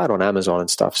you can buy it on Amazon and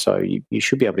stuff, so you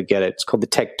should be able to get it. It's called The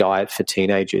Tech Diet for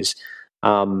Teenagers.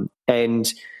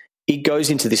 And it goes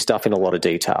into this stuff in a lot of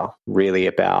detail, really,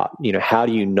 about, how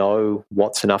do you know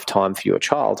what's enough time for your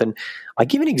child? And I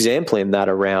give an example in that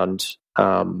around,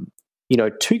 2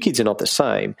 kids are not the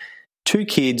same. 2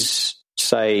 kids,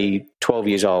 say 12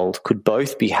 years old, could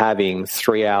both be having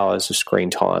 3 hours of screen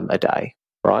time a day,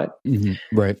 right?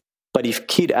 Mm-hmm. Right. But if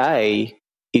kid A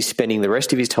is spending the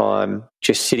rest of his time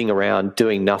just sitting around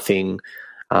doing nothing,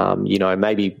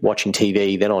 maybe watching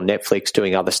TV, then on Netflix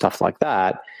doing other stuff like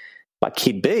that, but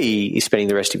kid B is spending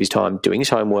the rest of his time doing his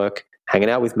homework, hanging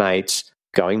out with mates,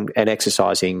 going and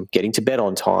exercising, getting to bed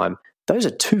on time, those are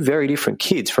 2 very different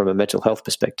kids from a mental health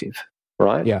perspective,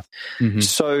 right? Yeah. Mm-hmm.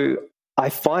 So I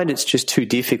find it's just too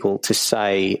difficult to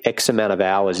say X amount of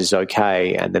hours is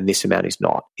okay and then this amount is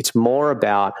not. It's more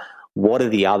about what are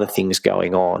the other things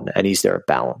going on and is there a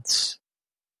balance?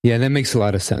 Yeah, that makes a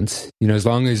lot of sense. As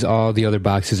long as all the other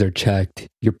boxes are checked,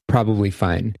 you're probably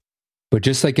fine. But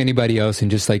just like anybody else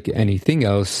and just like anything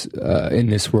else in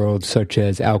this world, such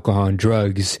as alcohol and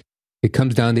drugs, it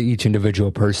comes down to each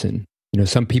individual person.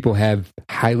 Some people have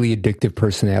highly addictive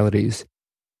personalities,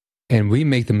 and we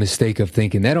make the mistake of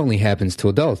thinking that only happens to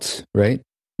adults, right?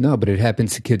 No, but it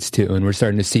happens to kids too, and we're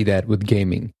starting to see that with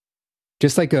gaming.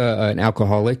 Just like an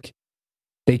alcoholic,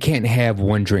 they can't have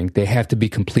one drink. They have to be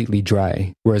completely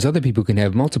dry, whereas other people can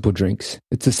have multiple drinks.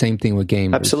 It's the same thing with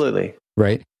gamers. Absolutely.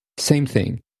 Right? Same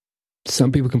thing.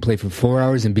 Some people can play for 4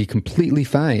 hours and be completely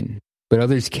fine, but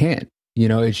others can't.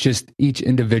 It's just each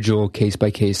individual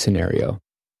case-by-case scenario.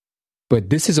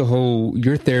 But this is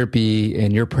your therapy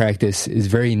and your practice is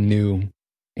very new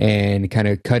and kind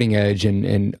of cutting edge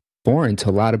and foreign to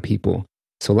a lot of people.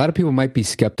 So a lot of people might be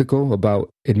skeptical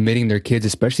about admitting their kids,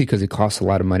 especially because it costs a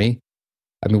lot of money.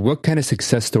 I mean, what kind of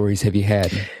success stories have you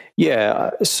had?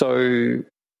 Yeah. So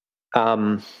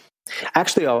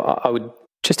actually, I would,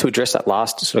 just to address that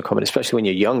last sort of comment, especially when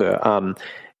you're younger,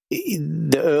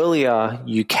 the earlier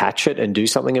you catch it and do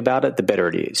something about it, the better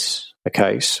it is.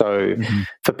 Okay. So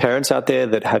for parents out there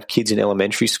that have kids in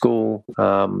elementary school,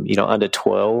 under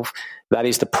 12, that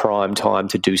is the prime time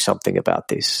to do something about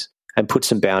this and put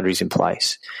some boundaries in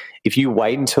place. If you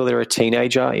wait until they're a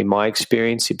teenager, in my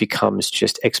experience, it becomes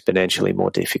just exponentially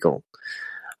more difficult.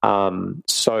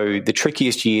 So the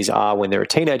trickiest years are when they're a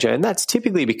teenager, and that's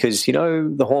typically because,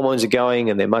 the hormones are going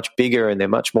and they're much bigger and they're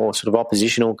much more sort of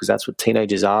oppositional, because that's what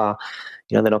teenagers are.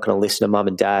 They're not going to listen to mum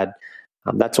and dad.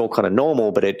 That's all kind of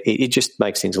normal, but it just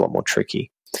makes things a lot more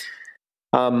tricky.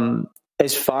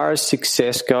 As far as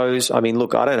success goes, I mean,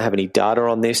 look, I don't have any data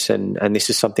on this, and this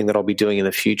is something that I'll be doing in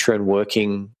the future and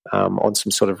working on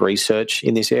some sort of research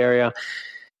in this area.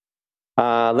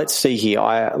 Let's see here.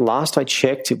 Last I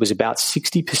checked, it was about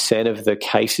 60% of the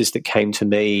cases that came to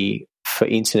me for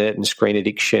internet and screen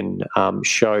addiction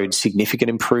showed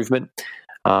significant improvement.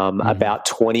 About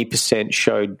 20%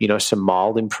 showed, some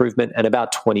mild improvement, and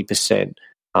about 20%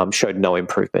 showed no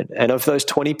improvement. And of those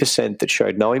 20% that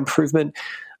showed no improvement,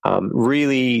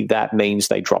 really that means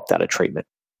they dropped out of treatment.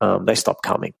 They stopped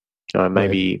coming.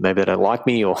 Maybe they don't like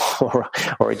me, or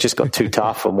it just got too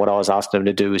tough, and what I was asking them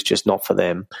to do is just not for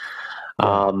them.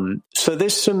 So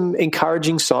there's some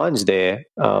encouraging signs there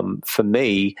for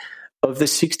me. Of the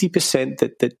 60%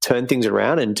 that turn things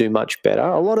around and do much better,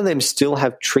 a lot of them still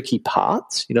have tricky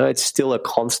parts. It's still a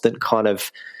constant kind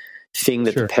of thing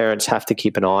that the parents have to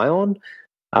keep an eye on.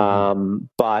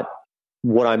 But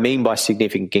what I mean by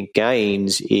significant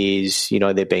gains is,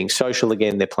 they're being social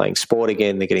again, they're playing sport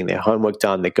again, they're getting their homework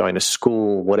done, they're going to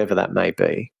school, whatever that may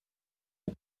be.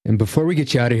 And before we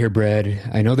get you out of here, Brad,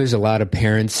 I know there's a lot of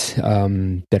parents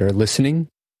that are listening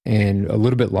and a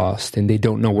little bit lost, and they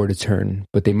don't know where to turn,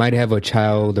 but they might have a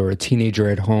child or a teenager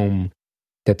at home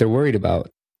that they're worried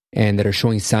about and that are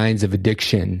showing signs of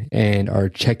addiction and are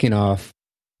checking off,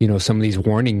 some of these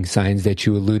warning signs that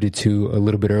you alluded to a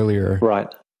little bit earlier. Right.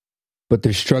 But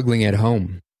they're struggling at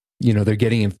home. They're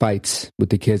getting in fights with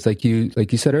the kids. Like you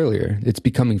said earlier, it's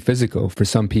becoming physical for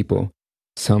some people.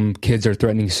 Some kids are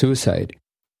threatening suicide.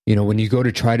 When you go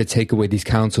to try to take away these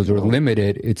counsels or limit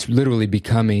it, it's literally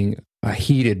becoming a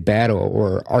heated battle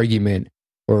or argument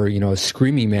or, a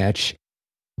screaming match.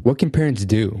 What can parents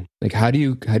do? Like, how do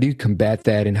you combat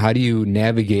that, and how do you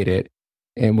navigate it?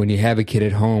 And when you have a kid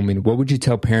at home, and what would you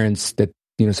tell parents that,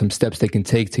 some steps they can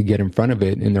take to get in front of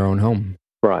it in their own home?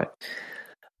 Right.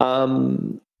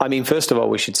 I mean, first of all,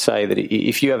 we should say that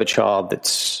if you have a child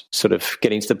that's sort of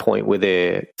getting to the point where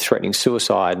they're threatening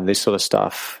suicide and this sort of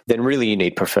stuff, then really you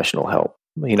need professional help.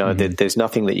 There's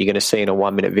nothing that you're going to see in a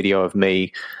 1-minute video of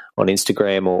me on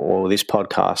Instagram or this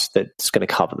podcast that's going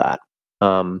to cover that.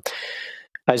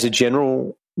 As a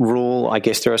general rule, I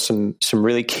guess there are some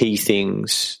really key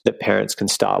things that parents can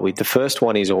start with. The first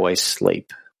one is always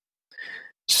sleep.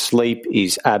 Sleep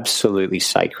is absolutely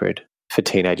sacred for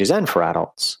teenagers and for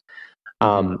adults.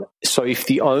 So if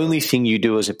the only thing you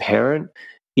do as a parent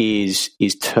is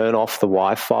turn off the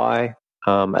Wi-Fi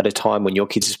at a time when your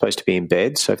kids are supposed to be in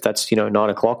bed, so if that's 9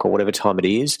 o'clock or whatever time it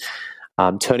is,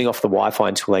 turning off the Wi-Fi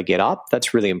until they get up,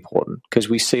 that's really important, because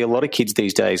we see a lot of kids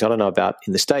these days. I don't know about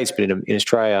in the States, but in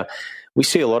Australia, we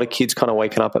see a lot of kids kind of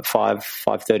waking up at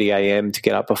 5:30 a.m. to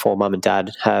get up before mum and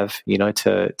dad have,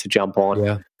 to jump on.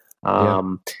 Yeah.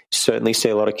 Certainly see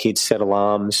a lot of kids set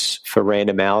alarms for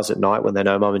random hours at night when they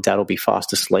know mum and dad will be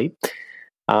fast asleep.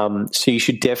 So you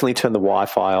should definitely turn the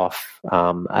Wi-Fi off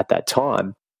at that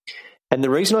time. And the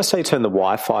reason I say turn the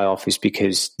Wi-Fi off is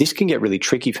because this can get really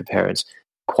tricky for parents.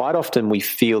 Quite often we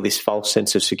feel this false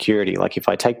sense of security. Like if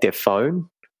I take their phone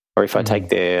or if I take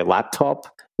their laptop,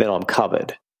 then I'm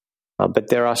covered. But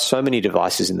there are so many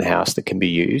devices in the house that can be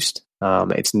used.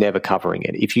 It's never covering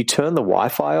it. If you turn the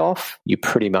Wi-Fi off, you're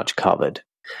pretty much covered.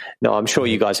 Now, I'm sure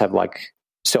you guys have like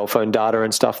cell phone data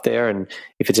and stuff there. And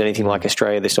if it's anything like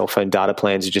Australia, the cell phone data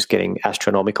plans are just getting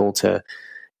astronomical to,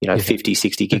 50,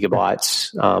 60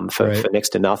 gigabytes for next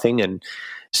to nothing. And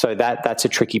so that's a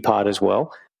tricky part as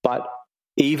well. But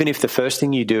even if the first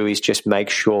thing you do is just make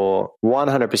sure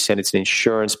 100% it's an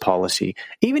insurance policy,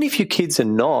 even if your kids are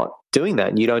not doing that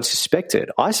and you don't suspect it,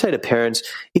 I say to parents,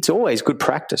 it's always good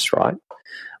practice, right?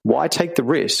 Why take the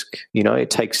risk? It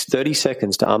takes 30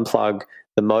 seconds to unplug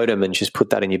the modem and just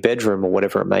put that in your bedroom or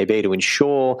whatever it may be to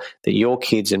ensure that your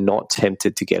kids are not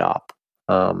tempted to get up.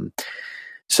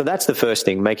 So that's the first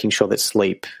thing, making sure that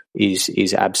sleep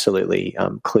is absolutely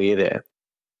clear there.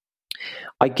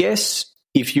 I guess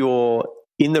if you're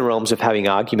in the realms of having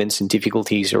arguments and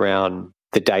difficulties around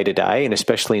the day-to-day, and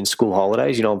especially in school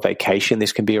holidays, on vacation,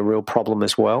 this can be a real problem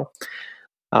as well,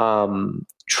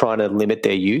 trying to limit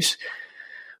their use.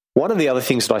 One of the other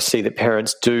things that I see that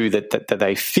parents do that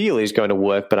they feel is going to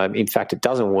work, but in fact it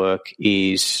doesn't work,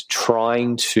 is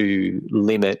trying to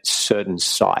limit certain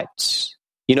sites.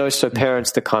 So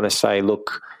parents that kind of say,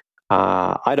 look,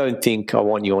 I don't think I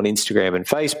want you on Instagram and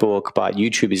Facebook, but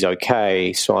YouTube is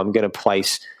okay, so I'm going to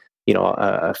place,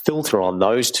 a filter on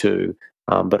those two,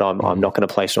 but I'm not going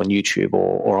to place it on YouTube,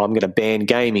 or I'm going to ban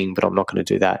gaming, but I'm not going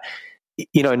to do that.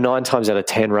 9 times out of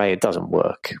 10, Ray, it doesn't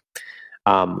work.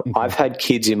 I've had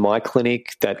kids in my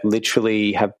clinic that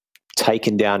literally have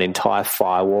taken down entire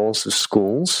firewalls of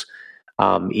schools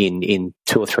in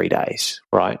 2 or 3 days,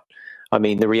 right? I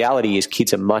mean, the reality is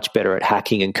kids are much better at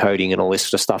hacking and coding and all this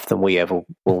sort of stuff than we ever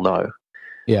will know.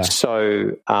 Yeah.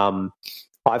 So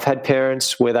I've had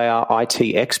parents where they are IT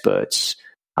experts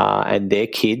and their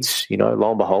kids, lo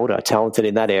and behold, are talented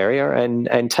in that area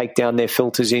and take down their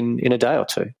filters in a day or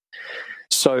two.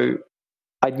 So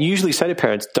I usually say to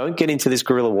parents, don't get into this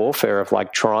guerrilla warfare of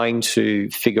like trying to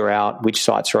figure out which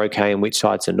sites are okay and which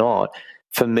sites are not.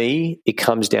 For me, it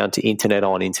comes down to internet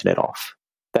on, internet off.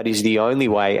 That is the only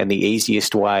way and the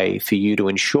easiest way for you to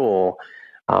ensure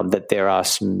that there are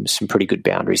some pretty good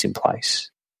boundaries in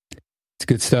place. It's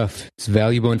good stuff. It's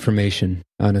valuable information,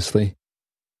 honestly.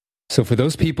 So for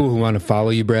those people who want to follow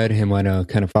you, Brad, and want to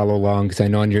kind of follow along, because I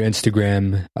know on your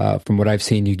Instagram, from what I've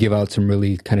seen, you give out some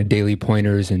really kind of daily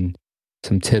pointers and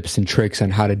some tips and tricks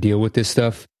on how to deal with this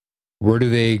stuff. Where do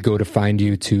they go to find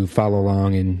you to follow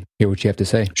along and hear what you have to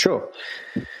say? Sure.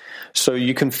 So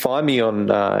you can find me on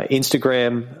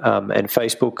Instagram and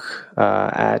Facebook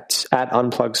at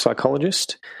Unplugged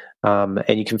Psychologist. And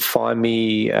you can find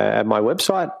me at my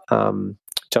website,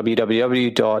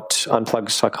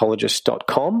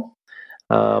 www.unpluggedpsychologist.com.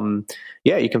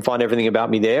 You can find everything about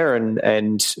me there.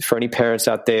 And for any parents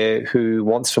out there who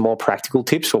want some more practical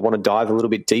tips or want to dive a little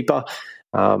bit deeper,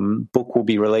 book will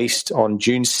be released on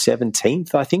June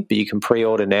 17th, I think, but you can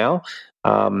pre-order now.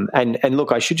 And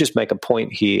look, I should just make a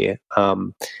point here.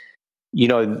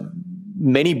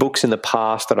 Many books in the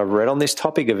past that I've read on this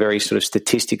topic are very sort of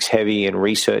statistics heavy and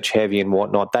research heavy and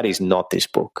whatnot. That is not this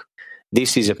book.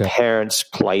 This is a parent's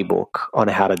playbook on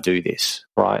how to do this,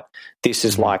 right? This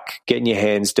is like getting your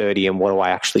hands dirty and what do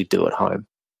I actually do at home?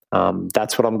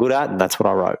 That's what I'm good at, and that's what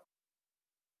I wrote.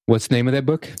 What's the name of that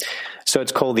book? So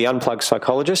it's called The Unplugged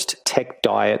Psychologist, Tech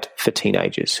Diet for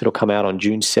Teenagers. It'll come out on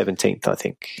June 17th, I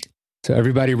think. So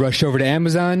everybody rush over to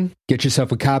Amazon, get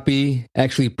yourself a copy,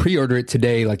 actually pre-order it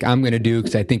today like I'm going to do,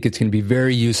 because I think it's going to be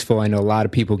very useful. I know a lot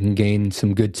of people can gain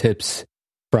some good tips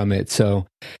from it. So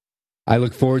I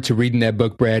look forward to reading that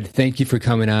book, Brad. Thank you for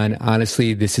coming on.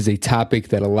 Honestly, this is a topic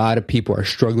that a lot of people are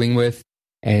struggling with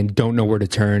and don't know where to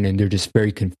turn, and they're just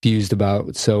very confused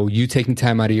about. So you taking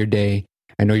time out of your day,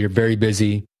 I know you're very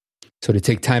busy, so to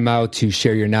take time out to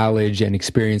share your knowledge and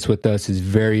experience with us is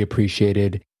very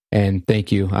appreciated. And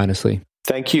thank you, honestly.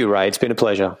 Thank you, Ray. It's been a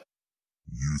pleasure.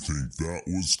 You think that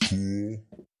was cool?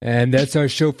 And that's our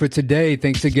show for today.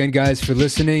 Thanks again, guys, for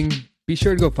listening. Be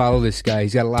sure to go follow this guy.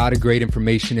 He's got a lot of great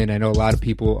information, and I know a lot of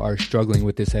people are struggling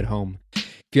with this at home.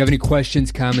 If you have any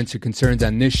questions, comments, or concerns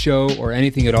on this show or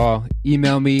anything at all,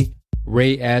 email me,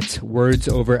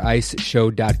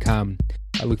 ray@wordsovericeshow.com.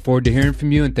 I look forward to hearing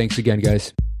from you, and thanks again,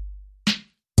 guys.